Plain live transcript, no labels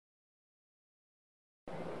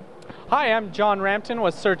Hi, I'm John Rampton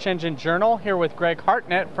with Search Engine Journal, here with Greg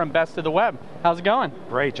Hartnett from Best of the Web. How's it going?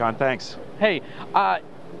 Great, John, thanks. Hey,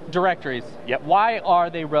 directories. Yep. Why are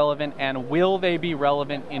they relevant, and will they be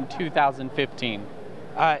relevant in 2015?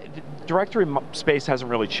 Directory space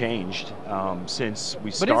hasn't really changed since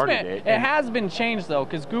we started it. It has been changed, though,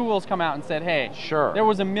 because Google's come out and said, hey, sure, there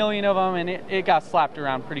was 1 million of them, and it got slapped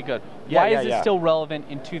around pretty good. Why is it still relevant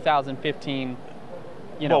in 2015?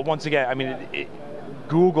 Well, once again, I mean,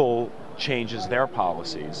 Google changes their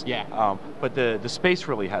policies, but the space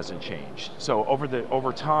really hasn't changed. So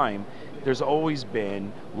over time, there's always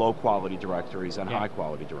been low-quality directories and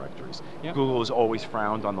high-quality directories. Google has always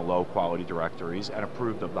frowned on the low-quality directories and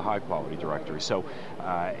approved of the high-quality directories. So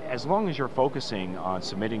as long as you're focusing on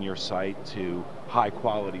submitting your site to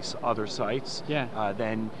high-quality other sites,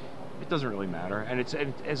 then it doesn't really matter.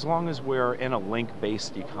 And as long as we're in a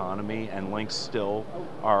link-based economy and links still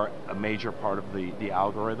are a major part of the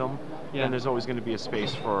algorithm, then there's always going to be a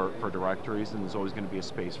space for directories, and there's always going to be a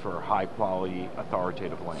space for high-quality,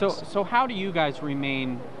 authoritative links. So how do you guys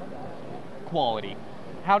remain quality?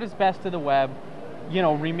 How does Best of the Web,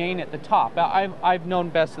 remain at the top? I've known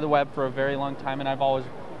Best of the Web for a very long time, and I've always,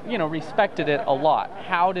 respected it a lot.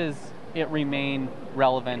 How does it remain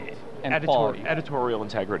relevant and quality? Editorial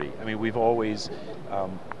integrity. I mean, we've always,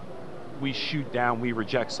 we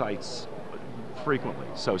reject sites frequently.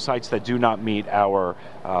 So sites that do not meet our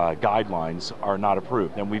guidelines are not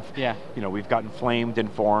approved. And we've gotten flamed in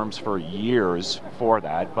forums for years for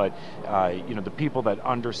that. But the people that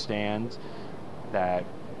understand that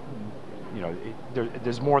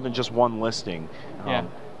there's more than just one listing,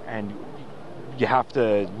 and you have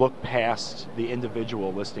to look past the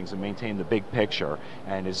individual listings and maintain the big picture.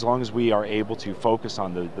 And as long as we are able to focus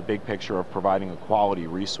on the big picture of providing a quality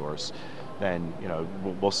resource, then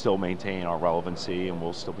we'll still maintain our relevancy and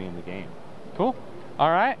we'll still be in the game. Cool. All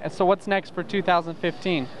right. So what's next for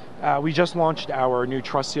 2015? We just launched our new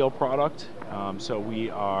Trust Seal product. So we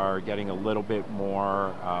are getting a little bit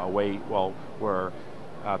more away. Well, we're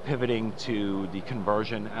pivoting to the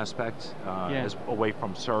conversion aspect, away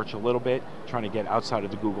from search a little bit, trying to get outside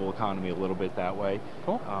of the Google economy a little bit that way.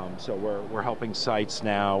 Cool. So we're helping sites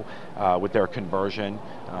now with their conversion.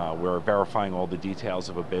 We're verifying all the details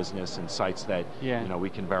of a business, and sites that we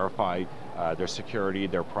can verify their security,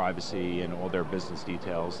 their privacy, and all their business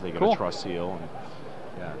details. They get a Trust Seal. And,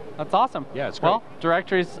 that's awesome. Yeah, it's great. Well,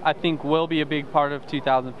 directories, I think, will be a big part of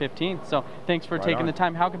 2015. So thanks for taking the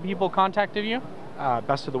time. How can people contact you?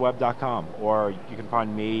 bestoftheweb.com, or you can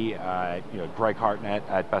find me, Greg Hartnett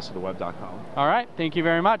at bestoftheweb.com. All right, thank you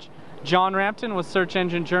very much. John Rampton with Search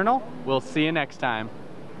Engine Journal. We'll see you next time.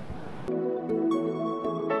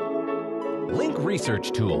 Link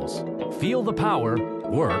Research Tools. Feel the power,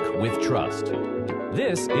 work with trust.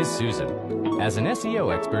 This is Susan. As an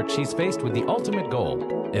SEO expert, she's faced with the ultimate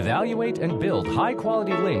goal: evaluate and build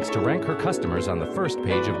high-quality links to rank her customers on the first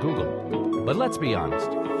page of Google. But let's be honest,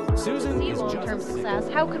 Susan is long-term success.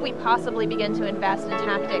 How could we possibly begin to invest in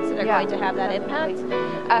tactics that are going to have that impact?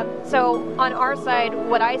 So on our side,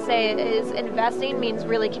 what I say is investing means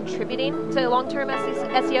really contributing to long-term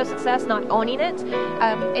SEO success, not owning it.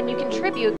 And you contribute